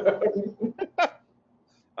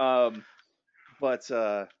 But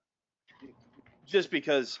just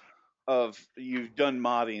because of you've done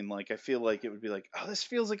modding, I feel like it would be like, oh, this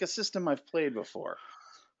feels like a system I've played before.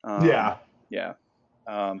 Yeah.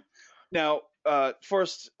 Now,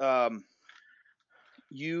 Forrest,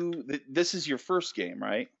 this is your first game,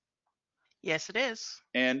 right? Yes, it is.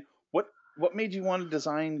 And what made you want to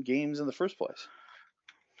design games in the first place?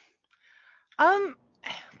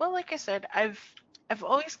 Well, like I said, I've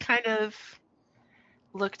always kind of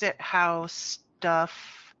looked at how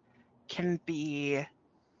stuff can be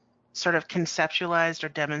sort of conceptualized or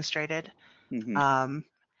demonstrated. Mm-hmm.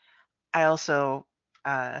 I also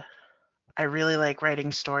I really like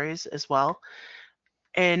writing stories as well.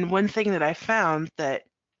 And one thing that I found that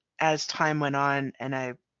as time went on and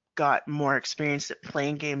I got more experience at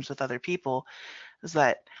playing games with other people is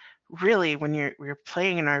that really when you're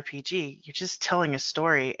playing an RPG, you're just telling a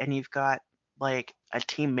story and you've got like a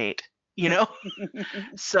teammate,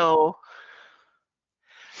 so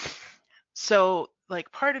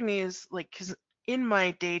like part of me is like, because in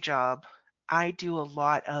my day job I do a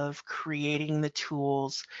lot of creating the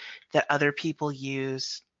tools that other people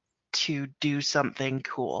use to do something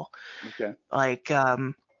cool. Okay. I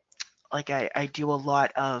do a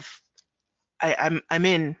lot of I'm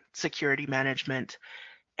in security management,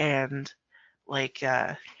 and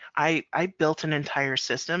I built an entire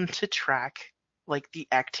system to track like the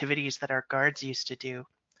activities that our guards used to do,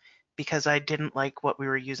 because I didn't like what we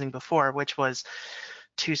were using before, which was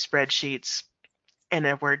 2 spreadsheets and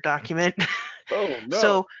a Word document. Oh no.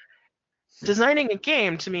 So designing a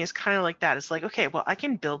game to me is kind of like that. It's like, okay, well, I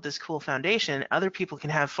can build this cool foundation. Other people can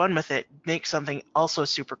have fun with it, make something also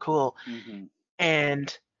super cool. Mm-hmm.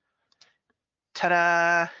 And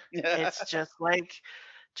ta-da, it's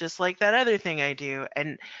just like that other thing I do.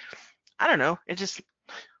 And I don't know, it just,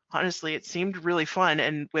 honestly, it seemed really fun.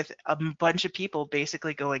 And with a bunch of people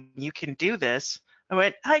basically going, you can do this, I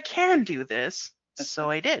went, I can do this. So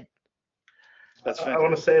I did. That's I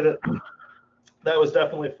want to say that That was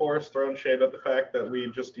definitely Forrest throwing shade at the fact that we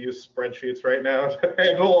just use spreadsheets right now to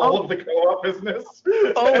handle all of the co-op business.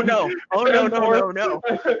 Oh no! Oh no! No! No! No!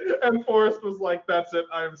 And Forrest was like, "That's it.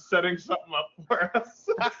 I'm setting something up for us."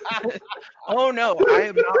 Oh no! I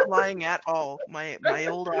am not lying at all. My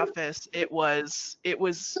old office, it was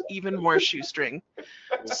even more shoestring.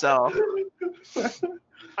 So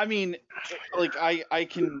I mean, like I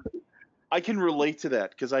can relate to that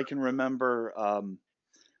because I can remember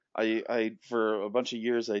I for a bunch of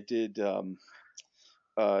years I did night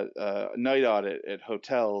audit at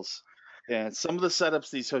hotels, and some of the setups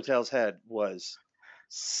these hotels had was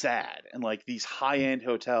sad, and like these high end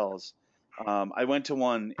hotels. I went to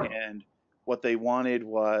one, and what they wanted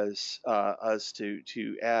was us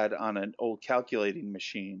to add on an old calculating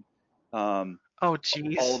machine oh all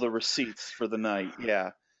geez. the receipts for the night.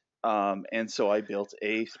 Yeah. And so I built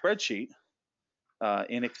a spreadsheet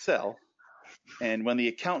in Excel. And when the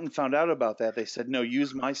accountant found out about that, they said, no,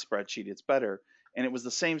 use my spreadsheet. It's better. And it was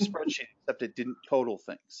the same spreadsheet, except it didn't total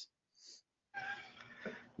things.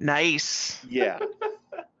 Nice. Yeah.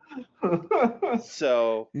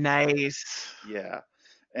 So, Nice. yeah.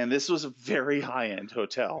 And this was a very high end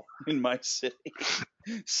hotel in my city.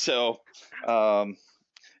 So, I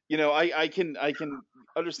can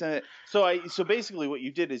understand it. So basically what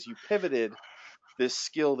you did is you pivoted this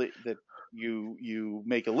skill that you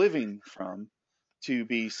make a living from to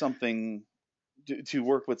be something to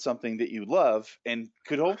work with something that you love and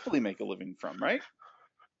could hopefully make a living from, right?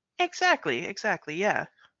 Exactly. Yeah.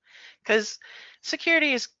 Because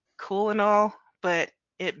security is cool and all, but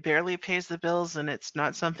it barely pays the bills, and it's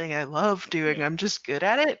not something I love doing. I'm just good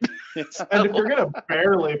at it. And if you're gonna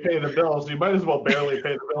barely pay the bills, you might as well barely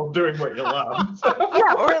pay the bills doing what you love.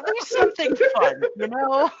 Yeah, or at least something fun, you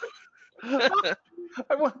know?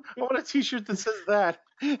 I want a T-shirt that says that.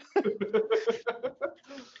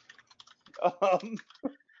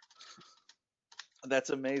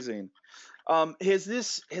 That's amazing. Has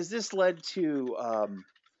this led to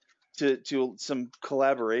some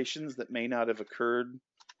collaborations that may not have occurred?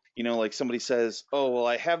 Like somebody says, "Oh, well,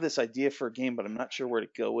 I have this idea for a game, but I'm not sure where to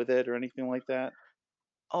go with it," or anything like that.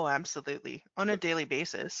 Oh, absolutely. On a daily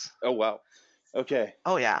basis. Oh, wow. Okay.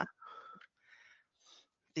 Oh yeah.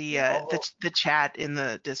 The Yeah, the chat in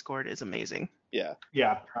the Discord is amazing. Yeah.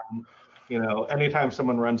 Yeah. Anytime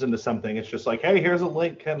someone runs into something, it's just like, hey, here's a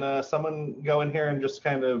link. Can someone go in here and just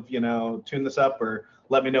kind of, tune this up, or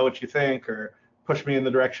let me know what you think, or push me in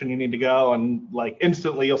the direction you need to go? And like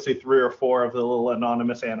instantly you'll see 3 or 4 of the little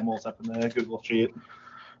anonymous animals up in the Google Sheet,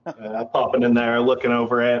 popping in there, looking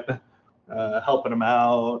over it, helping them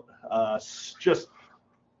out.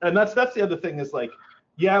 And that's the other thing is like,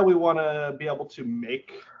 yeah, we want to be able to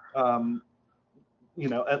make,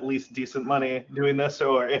 at least decent money doing this,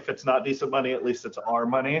 or if it's not decent money, at least it's our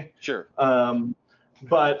money. Sure.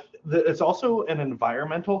 But it's also an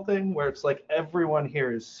environmental thing where it's like everyone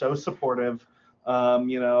here is so supportive.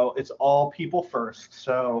 It's all people first.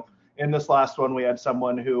 So in this last one, we had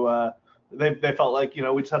someone who they felt like we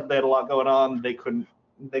just they had a lot going on. They couldn't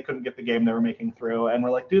get the game they were making through, and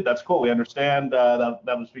we're like, dude, that's cool. We understand that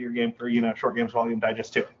was for your game for Short Games Volume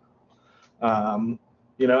Digest 2.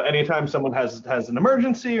 Anytime someone has an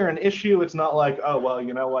emergency or an issue, it's not like, oh, well,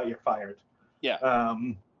 you know what, you're fired. Yeah.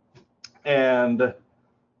 And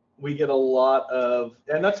we get a lot of,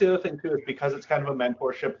 and that's the other thing too, is because it's kind of a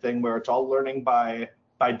mentorship thing where it's all learning by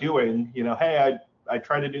doing, hey, I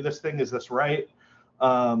try to do this thing. Is this right?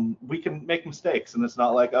 We can make mistakes, and it's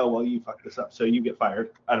not like, oh, well, you fucked this up, so you get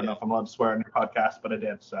fired. I don't know if I'm allowed to swear on your podcast, but I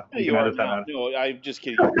did, so No, you are. No, I'm just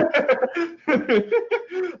kidding.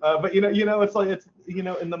 But it's like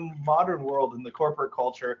in the modern world, in the corporate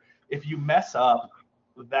culture, if you mess up,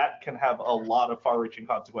 that can have a lot of far-reaching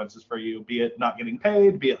consequences for you. Be it not getting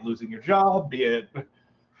paid, be it losing your job, be it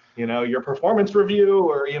your performance review,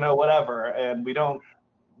 or whatever. And we don't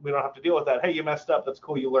have to deal with that. Hey, you messed up. That's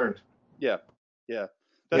cool. You learned. Yeah.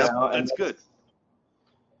 That's good.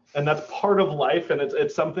 And that's part of life, and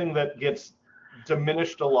it's something that gets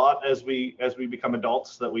diminished a lot as we become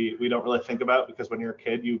adults, that we don't really think about, because when you're a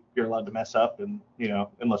kid, you're allowed to mess up, and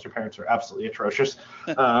unless your parents are absolutely atrocious,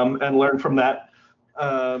 and learn from that.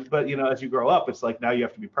 But as you grow up, it's like now you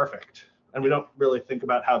have to be perfect, and we don't really think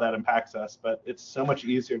about how that impacts us. But it's so much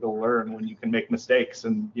easier to learn when you can make mistakes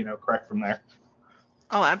and correct from there.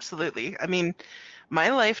 Oh, absolutely. I mean, my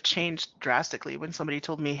life changed drastically when somebody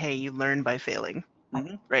told me, hey, you learn by failing.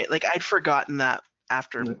 Mm-hmm. Right? Like I'd forgotten that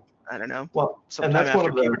after, I don't know, sometime after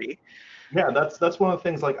puberty. Yeah, that's one of the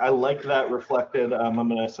things, like I like that reflected. I'm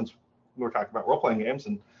gonna, since we're talking about role playing games,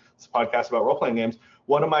 and it's a podcast about role playing games.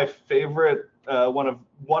 One of my favorite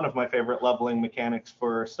my favorite leveling mechanics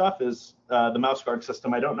for stuff is the mouse guard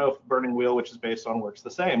system. I don't know if Burning Wheel, which is based on, works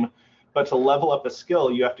the same, but to level up a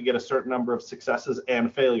skill, you have to get a certain number of successes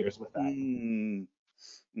and failures with that.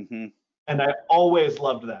 Mm-hmm. And I always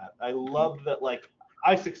loved that. I loved that, like,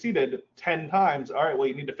 I succeeded 10 times. All right, well,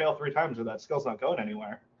 you need to fail 3 times or that skill's not going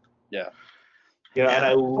anywhere. Yeah. You know, Yeah. and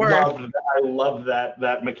I love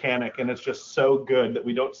that mechanic, and it's just so good that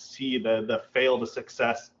we don't see the fail to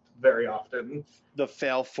success very often. The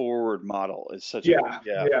fail forward model is such yeah.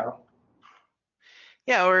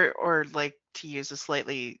 Yeah, or like, to use a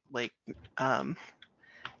slightly, like, I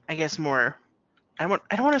guess more, I don't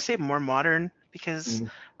want to say more modern, because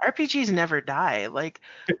RPGs never die. Like,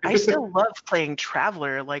 I still love playing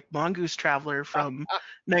Traveler, like Mongoose Traveler from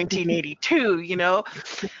 1982, you know?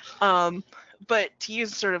 But to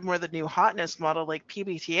use sort of more the new hotness model, like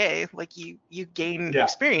PBTA, like you gain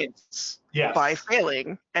experience by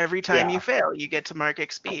failing. Every time you fail, you get to mark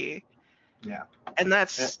XP. Yeah. And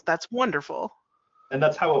that's wonderful. And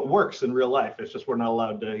that's how it works in real life. It's just we're not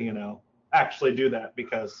allowed to, you know, actually do that,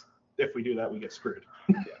 because if we do that, we get screwed.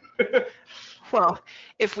 Well,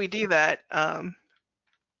 if we do that,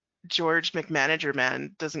 George McManager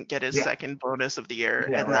Man doesn't get his second bonus of the year,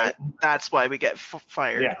 and that's why we get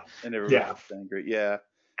fired. Yeah, and everybody gets angry. Yeah,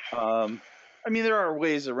 I mean, there are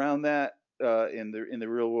ways around that in the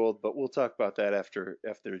real world, but we'll talk about that after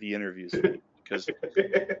the interviews, because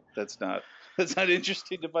that's not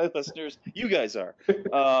interesting to my listeners. You guys are,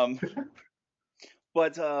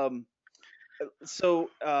 but so.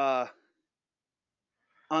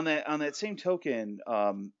 On that same token,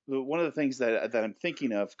 one of the things that I'm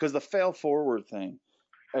thinking of, because the fail forward thing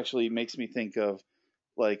actually makes me think of,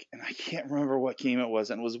 like, and I can't remember what game it was,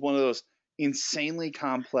 and it was one of those insanely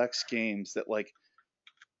complex games that, like,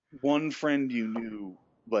 one friend you knew,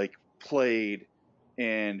 like, played,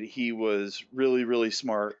 and he was really, really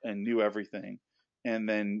smart and knew everything, and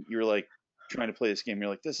then you're like trying to play this game, you're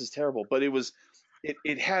like, this is terrible, but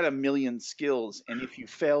it had a million skills, and if you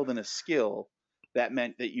failed in a skill, that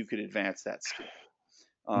meant that you could advance that skill.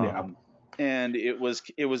 And it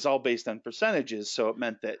was all based on percentages, so it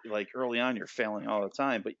meant that, like, early on you're failing all the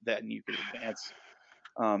time, but then you could advance.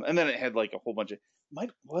 And then it had, like, a whole bunch of,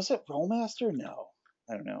 was it Rollmaster? No,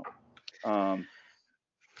 I don't know.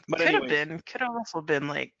 But could have also been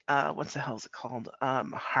like, what the hell is it called?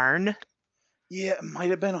 Harn. Yeah, it might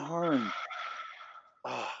have been Harn.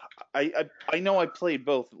 I know I played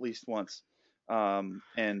both at least once,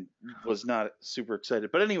 and was not super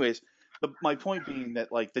excited. But anyways, my point being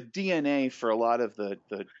that, like, the DNA for a lot of the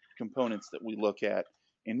components that we look at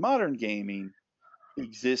in modern gaming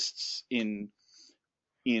exists in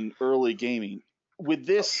early gaming. With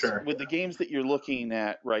this, with the games that you're looking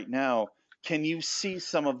at right now, can you see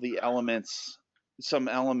some of the elements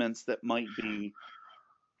that might be,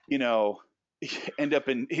 you know, end up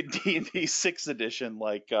in D&D 6th edition,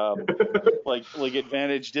 like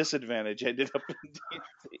advantage disadvantage ended up in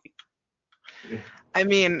D&D. I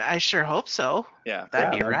mean, I sure hope so. Yeah,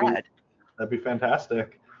 that'd be rad. That'd be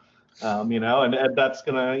fantastic. You know, and that's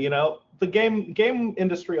gonna, you know, the game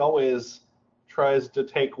industry always tries to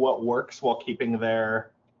take what works while keeping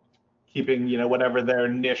you know, whatever their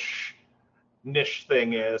niche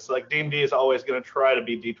thing is. Like, D&D is always going to try to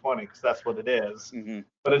be D20 because that's what it is.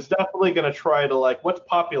 But it's definitely going to try to, like, what's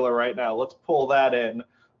popular right now, let's pull that in.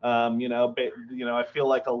 You know, I feel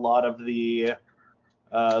like a lot of the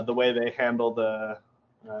way they handle the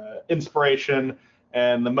inspiration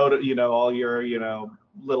and the motive, you know, all your, you know,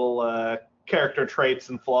 little character traits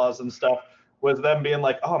and flaws and stuff, was them being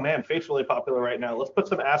like, oh man, fate's really popular right now, let's put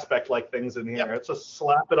some aspect like things in here. Let's just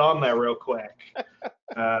slap it on there real quick.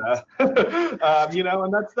 You know,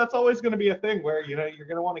 and that's always going to be a thing where, you know, you're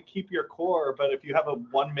going to want to keep your core, but if you have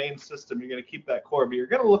one main system, you're going to keep that core, but you're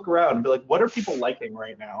going to look around and be like, what are people liking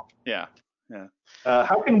right now? Yeah.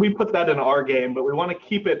 How can we put that in our game, but we want to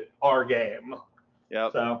keep it our game?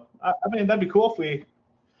 So I mean, that'd be cool if we,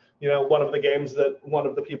 you know, one of the games that one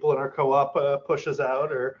of the people in our co-op pushes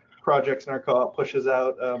out, or projects in our co-op pushes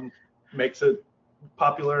out, makes it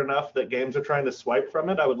popular enough that games are trying to swipe from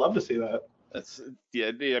it. I would love to see that.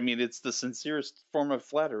 I mean, it's the sincerest form of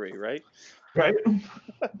flattery, right? Right.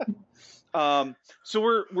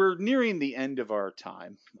 So we're nearing the end of our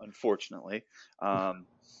time, unfortunately.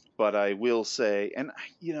 But I will say, and,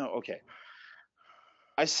 you know, okay,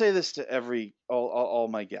 I say this to all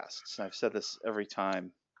my guests. I've said this every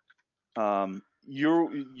time.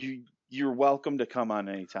 You're welcome to come on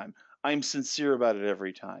anytime. I'm sincere about it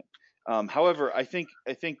every time. However, I think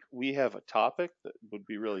we have a topic that would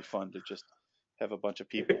be really fun to just have a bunch of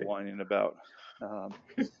people whining about.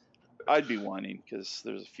 I'd be whining because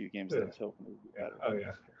there's a few games that I was hoping would be better. Oh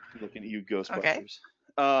yeah. Looking at you, Ghostbusters.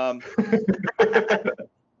 Okay.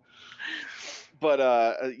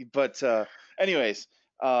 But anyways,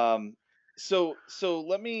 so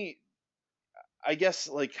let me, I guess,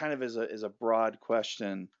 like, kind of as a broad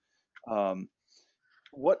question,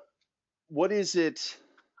 what is it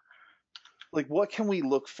like? What can we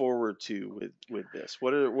look forward to with this?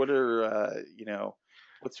 What are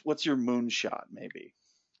what's your moonshot maybe?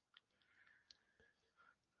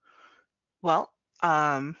 Well,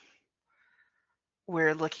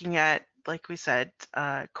 we're looking at, like we said,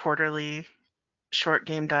 quarterly short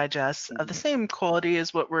game digests of the same quality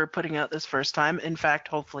as what we're putting out this first time. In fact,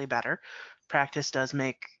 hopefully better. Practice does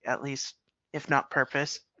make, at least, if not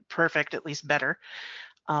perfect, at least better.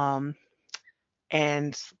 And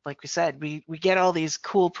like we said, we get all these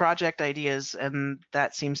cool project ideas, and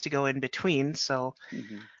that seems to go in between. So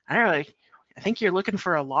I don't know. I think you're looking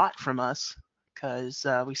for a lot from us, because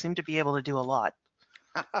we seem to be able to do a lot.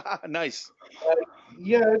 Nice.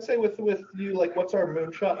 Yeah, I'd say with you, like, what's our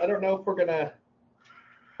moonshot? I don't know if we're gonna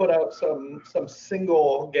put out some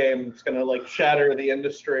single game that's gonna like shatter the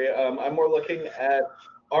industry. I'm more looking at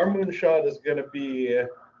our moonshot is gonna be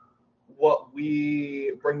what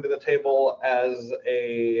we bring to the table as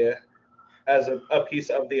a piece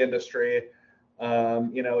of the industry.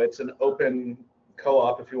 It's an open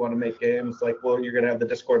co-op if you want to make games. Like, well, you're gonna have the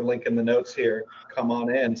Discord link in the notes here. Come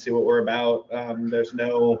on in, see what we're about. There's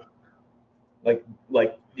no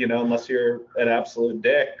unless you're an absolute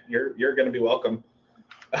dick, you're gonna be welcome.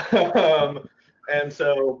 And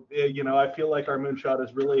so, I feel like our moonshot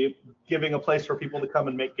is really giving a place for people to come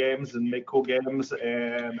and make games and make cool games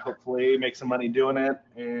and hopefully make some money doing it,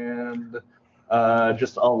 and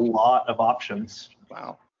just a lot of options.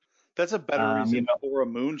 Wow. That's a better reason for a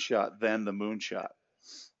moonshot than the moonshot.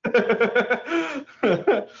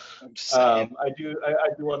 I'm saying. I do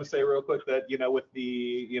want to say real quick that, with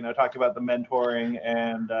the, talking about the mentoring,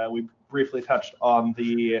 and we briefly touched on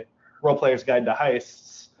the Role Player's Guide to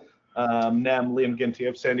Heists. Nem, Liam Ginty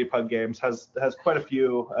of Sandy Pug Games has quite a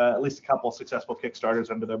few, at least a couple successful Kickstarters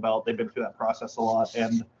under their belt. They've been through that process a lot,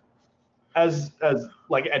 and as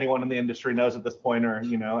like anyone in the industry knows at this point, or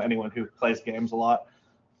anyone who plays games a lot,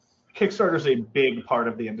 Kickstarter is a big part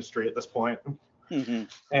of the industry at this point. And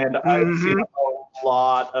I've seen a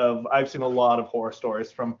lot of horror stories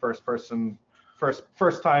from first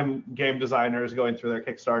time game designers going through their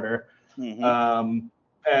Kickstarter.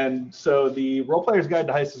 And so the Role Player's Guide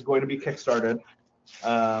to Heist is going to be kickstarted,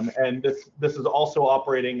 and this is also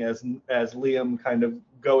operating as Liam kind of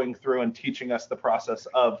going through and teaching us the process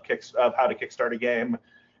of how to kickstart a game,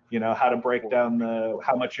 how to break down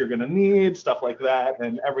how much you're going to need, stuff like that,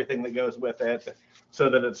 and everything that goes with it, so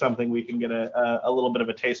that it's something we can get a little bit of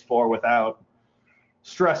a taste for without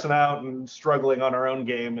stressing out and struggling on our own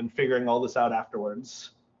game and figuring all this out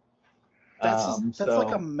afterwards. That's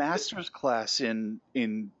like a master's class in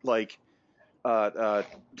like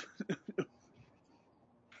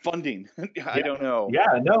funding. I don't know.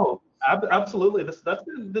 Yeah, no, absolutely.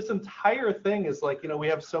 This entire thing is like, we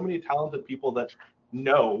have so many talented people that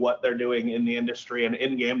know what they're doing in the industry and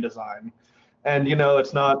in game design. And,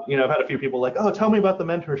 it's not, I've had a few people like, oh, tell me about the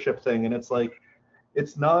mentorship thing. And it's like,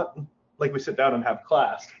 it's not like we sit down and have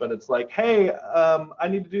class, but it's like, hey, I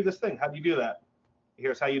need to do this thing. How do you do that?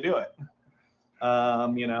 Here's how you do it.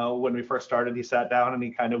 When we first started, he sat down and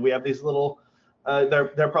we have these little,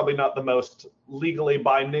 they're probably not the most legally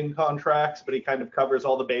binding contracts, but he kind of covers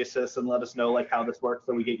all the basis and let us know like how this works,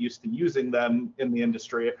 so we get used to using them in the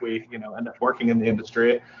industry if we, end up working in the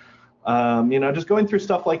industry. Just going through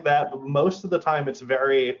stuff like that. But most of the time it's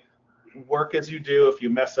very work as you do. If you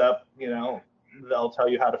mess up, they'll tell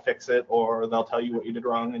you how to fix it, or they'll tell you what you did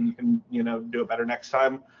wrong and you can, do it better next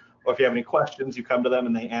time. Or if you have any questions, you come to them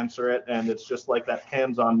and they answer it, and it's just like that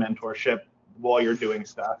hands-on mentorship while you're doing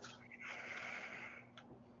stuff.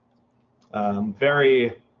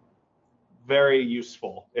 Very, very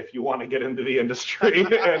useful if you want to get into the industry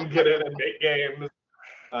and get in and make games.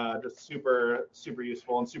 Just super, super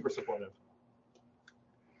useful and super supportive.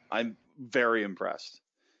 I'm very impressed.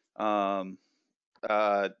 Yeah,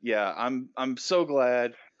 I'm so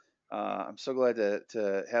glad. I'm so glad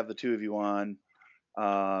to have the two of you on.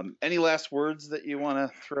 Any last words that you want to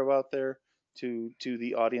throw out there to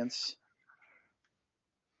the audience?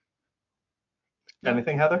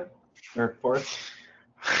 Anything, Heather or Forrest?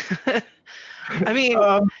 I mean,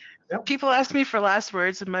 people ask me for last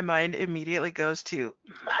words, and my mind immediately goes to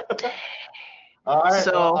latte. All right.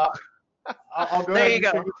 So well, I'll go there ahead you and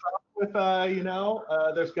go. finish off with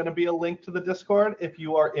there's going to be a link to the Discord if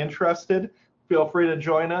you are interested. feel free to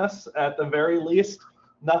join us. At the very least,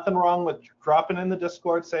 nothing wrong with dropping in the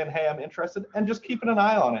Discord saying, hey, I'm interested, and just keeping an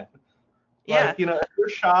eye on it. Yeah. Like, if you're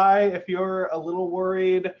shy, if you're a little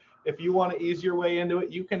worried, if you want to ease your way into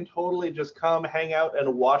it, you can totally just come hang out and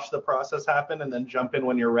watch the process happen and then jump in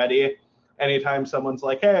when you're ready. Anytime someone's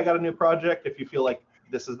like, hey, I got a new project, if you feel like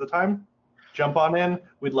this is the time, jump on in.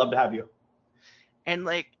 We'd love to have you. And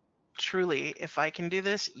like, truly, if I can do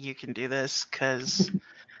this, you can do this, because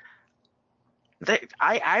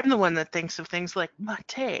I'm the one that thinks of things like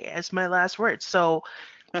mate as my last word. So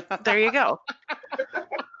there you go.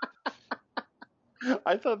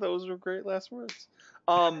 I thought those were great last words.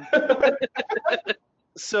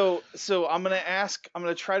 So I'm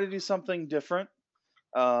gonna try to do something different,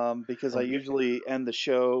 because I usually end the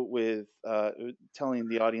show with telling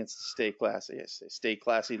the audience to stay classy. I say, stay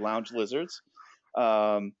classy, lounge lizards.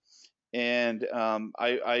 And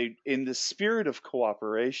I, in the spirit of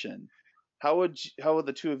cooperation, how would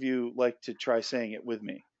the two of you like to try saying it with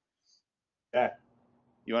me? Yeah.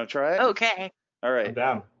 You want to try it? Okay. All right. I'm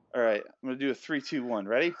down. All right. I'm gonna do a 3, 2, 1.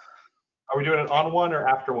 Ready? Are we doing it on one or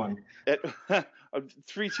after one?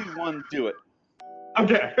 3, 2, 1. Do it.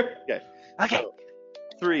 Okay. Okay. Okay. So,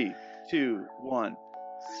 3, 2, 1.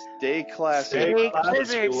 Stay classy. Stay classy,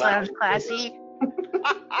 Lizard sounds classy.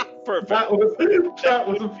 Perfect. That was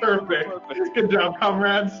perfect. Good job,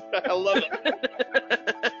 comrades. I love it.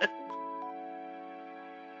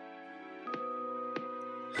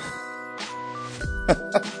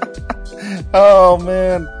 Oh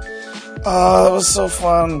man, that was so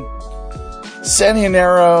fun.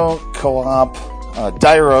 Jenaro co-op,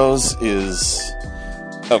 Dairos is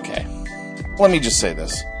okay. Let me just say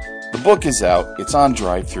this: the book is out. It's on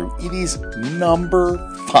drive-thru. It is number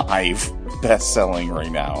 5 best-selling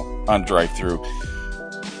right now on drive-thru.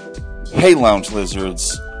 Hey, Lounge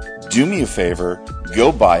Lizards, do me a favor.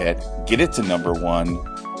 Go buy it. Get it to number 1.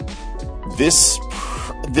 This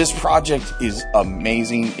project is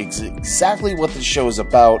amazing. It's exactly what the show is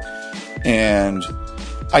about, and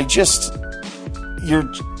you just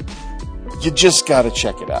got to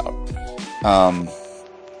check it out.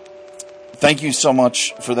 Thank you so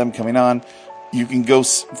much for them coming on. You can go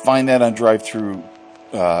find that on drive-thru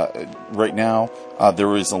right now.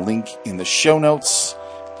 There is a link in the show notes.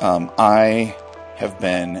 I have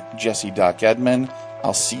been Jesse Doc Edman.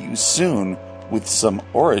 I'll see you soon with some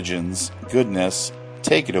Origins goodness.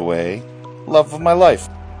 Take it away. Love of my life.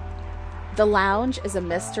 The Lounge is a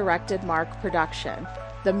Misdirected Mark production,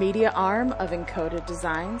 the media arm of Encoded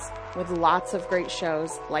Designs, with lots of great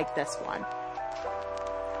shows like this one.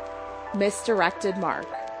 Misdirected Mark.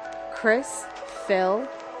 Chris, Phil,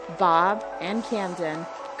 Bob, and Camden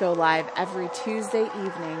go live every Tuesday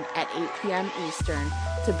evening at 8 p.m. Eastern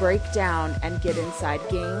to break down and get inside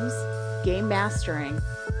games, game mastering,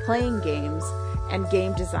 playing games, and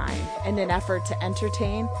game design in an effort to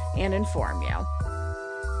entertain and inform you.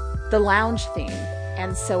 The Lounge theme,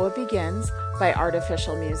 And So It Begins by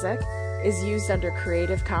Artificial Music, is used under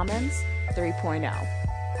Creative Commons 3.0.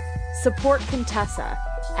 Support Contessa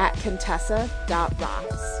at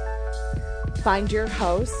contessa.rocks. Find your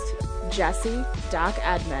host, Jesse Doc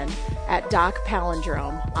Edman, at Doc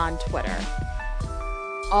Palindrome on Twitter.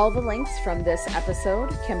 All the links from this episode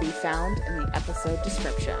can be found in the episode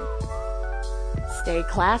description. Stay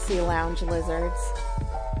classy, Lounge Lizards.